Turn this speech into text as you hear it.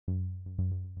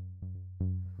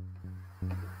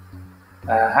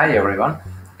Hi everyone.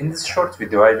 In this short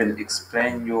video, I will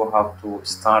explain you how to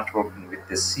start working with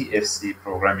the CFC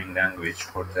programming language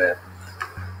for the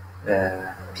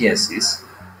PSEs.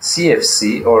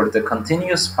 CFC, or the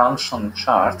Continuous Function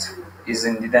Chart, is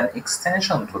indeed an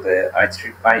extension to the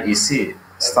IEC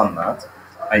standard,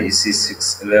 IEC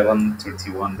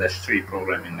 61131-3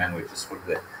 programming languages for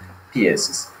the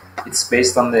PSEs. It's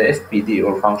based on the FBD,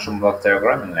 or Function Block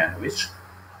Diagramming language.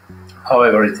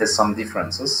 However, it has some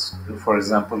differences. For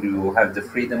example, you have the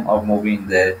freedom of moving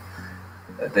the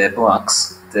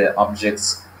blocks, the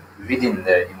objects within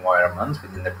the environment,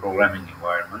 within the programming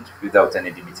environment, without any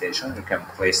limitation. You can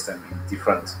place them in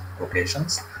different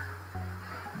locations.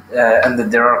 And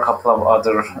there are a couple of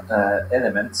other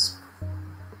elements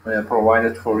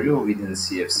provided for you within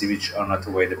CFC, which are not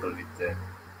available with the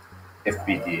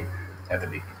FBD at the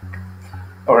beginning.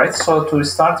 Alright, so to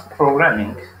start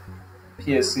programming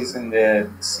PSEs in the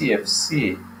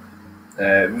CFC,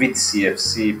 with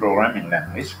CFC programming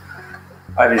language,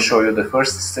 I will show you the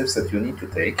first steps that you need to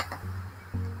take.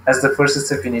 As the first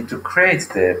step, you need to create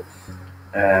the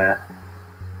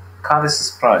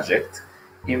CODESYS project,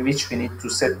 in which we need to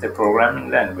set the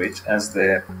programming language as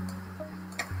the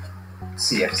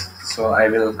CFC. So I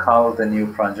will call the new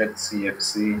project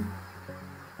CFC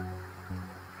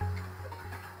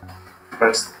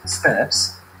first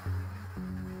steps.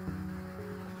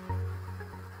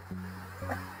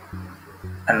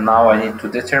 And now I need to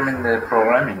determine the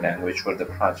programming language for the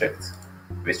project,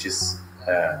 which is,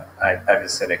 I will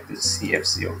select the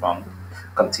CFC, or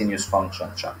Continuous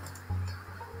Function Chart.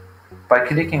 By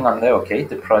clicking on the OK,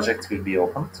 the project will be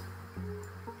opened.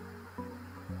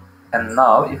 And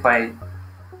now if I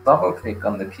double click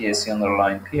on the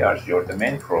PSE_PRG, or the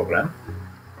main program,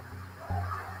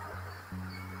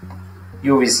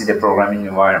 you will see the programming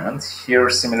environment. Here,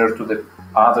 similar to the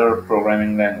other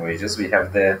programming languages, we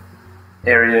have the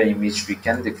area in which we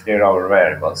can declare our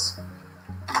variables.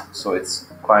 So it's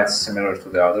quite similar to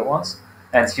the other ones.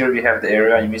 And here we have the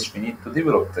area in which we need to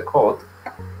develop the code.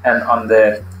 And on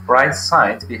the right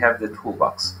side, we have the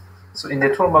toolbox. So in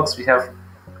the toolbox, we have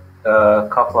a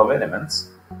couple of elements.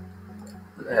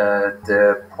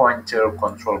 The pointer,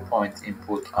 control point,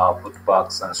 input, output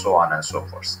box, and so on and so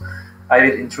forth. I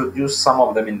will introduce some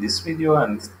of them in this video,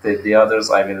 and the others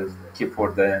I will keep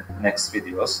for the next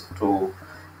videos to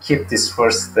keep this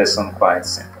first lesson quite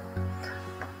simple.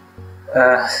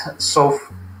 So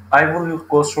I will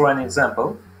go through an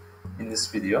example in this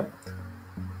video.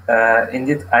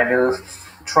 Indeed, I will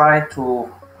try to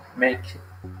make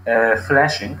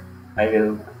flashing. I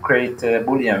will create a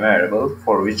Boolean variable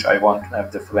for which I want to have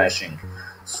the flashing.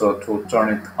 So to turn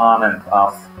it on and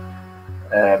off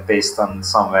based on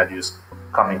some values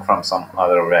coming from some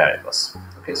other variables.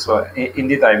 Okay, so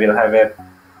indeed I will have a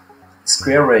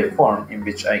square wave form in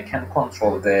which I can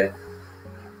control the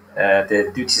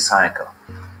duty cycle,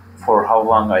 for how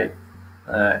long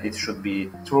it should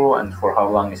be true and for how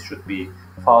long it should be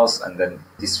false, and then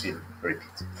this will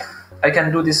repeat. I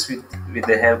can do this with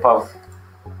the help of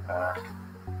let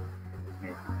me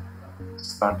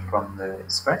start from the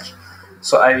scratch.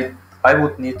 So I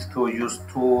would need to use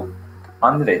two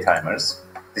on-delay timers.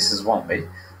 This is one way,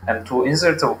 and to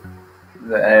insert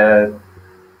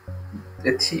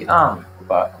a T-on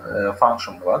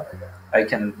function block, I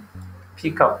can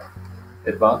pick up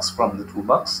a box from the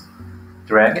toolbox,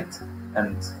 drag it,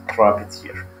 and drop it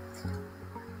here.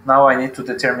 Now I need to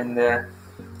determine the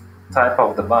type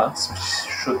of the box, which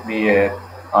should be a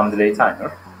on-delay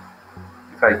timer.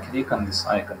 If I click on this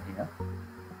icon here,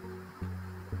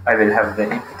 I will have the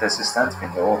input assistant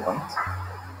window opened,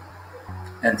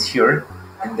 and here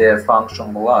in the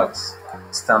function blocks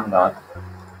standard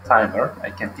timer,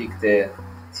 I can pick the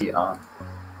T-on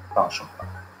function block.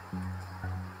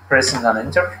 Pressing on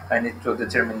enter, I need to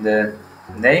determine the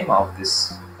name of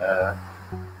this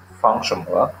function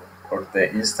block, or the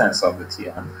instance of the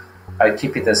T-on. I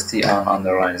keep it as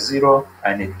T-on_0.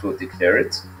 I need to declare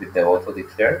it with the auto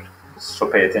declare. So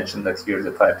pay attention that here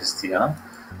the type is T-on.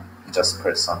 Just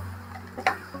press on.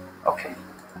 Okay.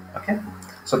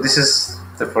 So this is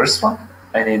the first one.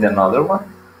 I need another one.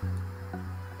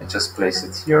 I just place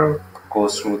it here, go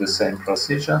through the same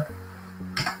procedure.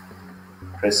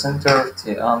 Press enter,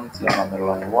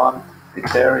 T-on_1,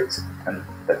 declare it, and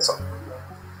that's all.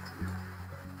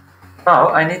 Now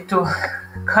I need to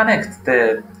connect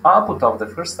the output of the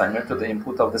first timer to the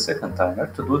input of the second timer.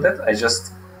 To do that, I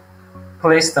just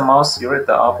place the mouse here at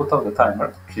the output of the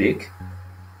timer, click,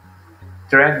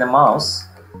 drag the mouse,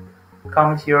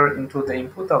 come here into the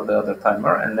input of the other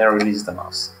timer, and then release the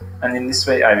mouse. And in this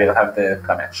way I will have the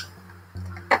connection.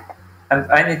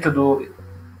 And I need to do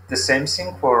the same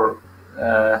thing for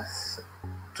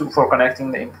for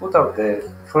connecting the input of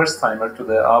the first timer to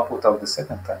the output of the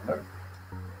second timer,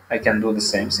 I can do the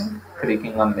same thing,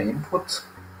 clicking on the input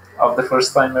of the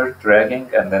first timer, dragging,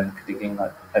 and then clicking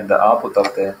at the output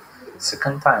of the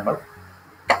second timer.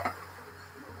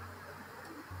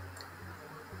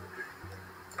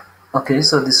 Okay,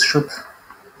 so this should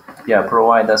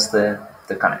provide us the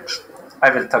connection. I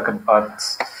will talk about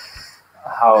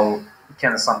how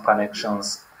can some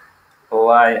connections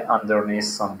lie underneath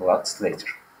some blocks later.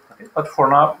 Okay, but for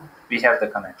now, we have the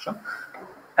connection.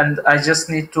 And I just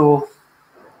need to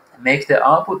make the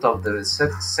output of the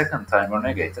second timer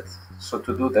negated. So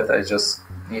to do that, I just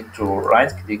need to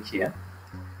right click here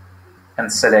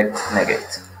and select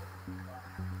negate.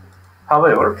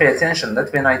 However, pay attention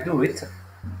that when I do it,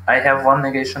 I have one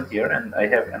negation here and I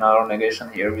have another negation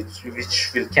here, which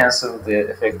will cancel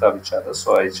the effect of each other.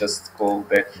 So I just go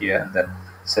back here and then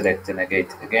select the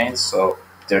negate again. So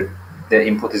the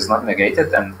input is not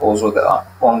negated, and also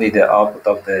only the output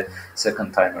of the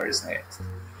second timer is negated.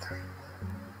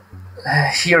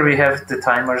 Here we have the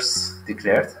timers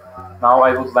declared. Now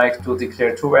I would like to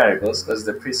declare two variables as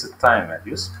the preset time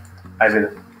values. I will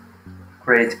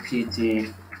create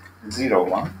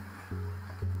pt01.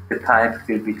 The type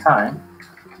will be time,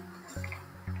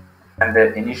 and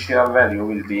the initial value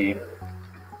will be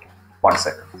 1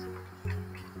 second.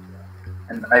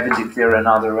 And I will declare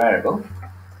another variable,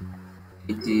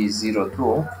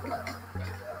 pt02.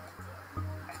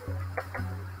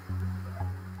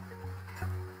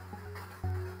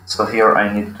 So here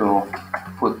I need to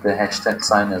put the hashtag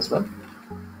sign as well,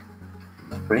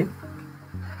 free.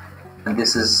 And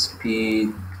this is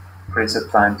p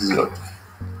preset time 02.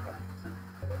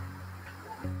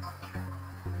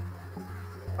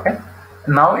 Okay.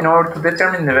 Now, in order to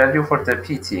determine the value for the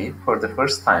PT for the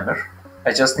first timer,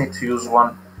 I just need to use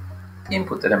one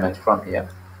input element from here,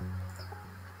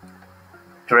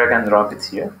 drag and drop it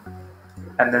here,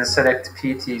 and then select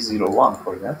PT01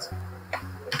 for that.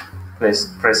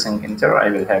 Pressing enter, I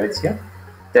will have it here.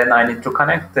 Then I need to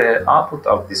connect the output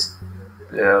of this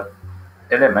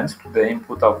element to the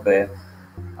input of the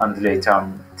undelay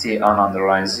term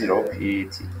T_0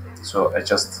 PT. So I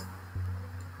just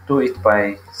do it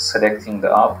by selecting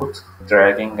the output,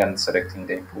 dragging, and selecting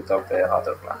the input of the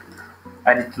other block.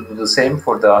 I need to do the same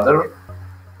for the other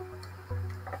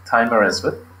timer as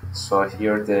well. So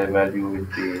here the value will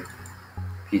be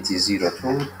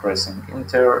PT02, pressing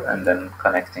enter, and then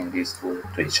connecting these two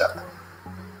to each other.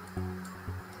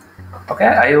 Okay,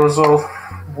 I also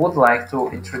would like to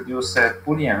introduce a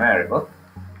Boolean variable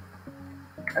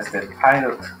as the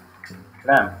pilot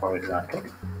lamp, for example,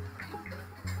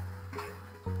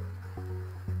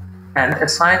 and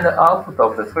assign the output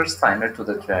of the first timer to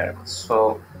the variable.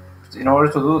 So in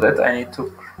order to do that, I need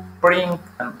to bring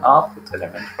an output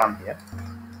element from here,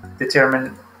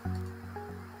 determine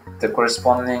the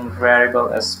corresponding variable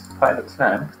as pilot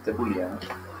lamp, the Boolean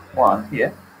one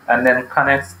here, and then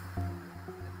connect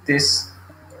this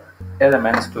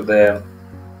element to the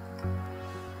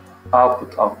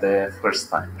output of the first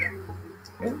timer,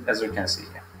 okay, as you can see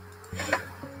here.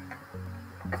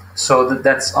 So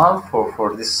that's all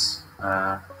for this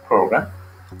program.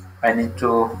 I need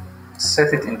to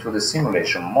set it into the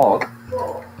simulation mode,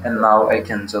 and now I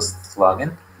can just log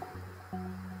in.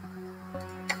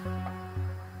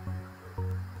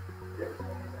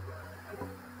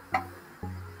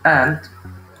 And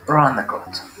run the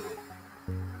code.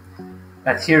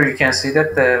 And here you can see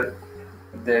that the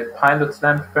pilot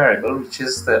lamp variable, which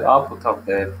is the output of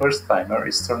the first timer,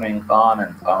 is turning on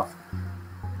and off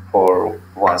for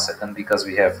 1 second, because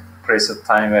we have preset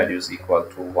time values equal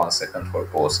to 1 second for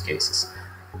both cases.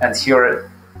 And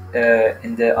here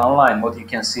in the online mode, you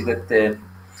can see that the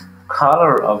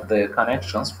color of the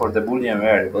connections for the Boolean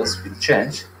variables will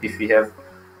change. If we have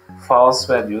false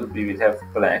value, we will have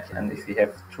black, and if we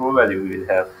have true value, we will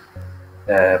have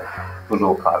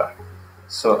blue color.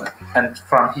 So, and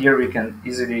from here we can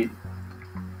easily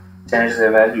change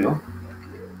the value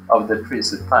of the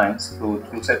preset times to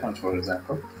 2 seconds, for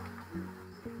example,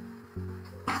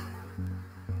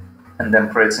 and then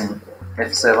pressing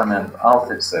F7 and Alt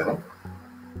F7,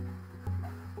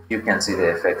 you can see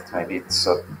the effect. Maybe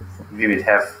so we will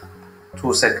have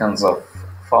 2 seconds of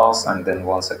false and then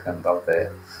 1 second of the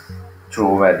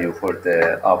true value for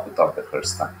the output of the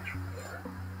first timer.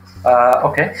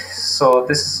 Okay, so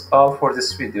this is all for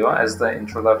this video as the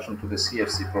introduction to the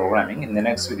CFC programming. In the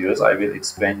next videos, I will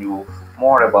explain you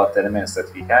more about the elements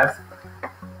that we have,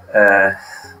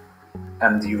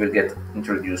 and you will get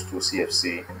introduced to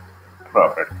CFC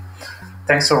properly.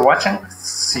 Thanks for watching.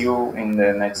 See you in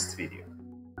the next video.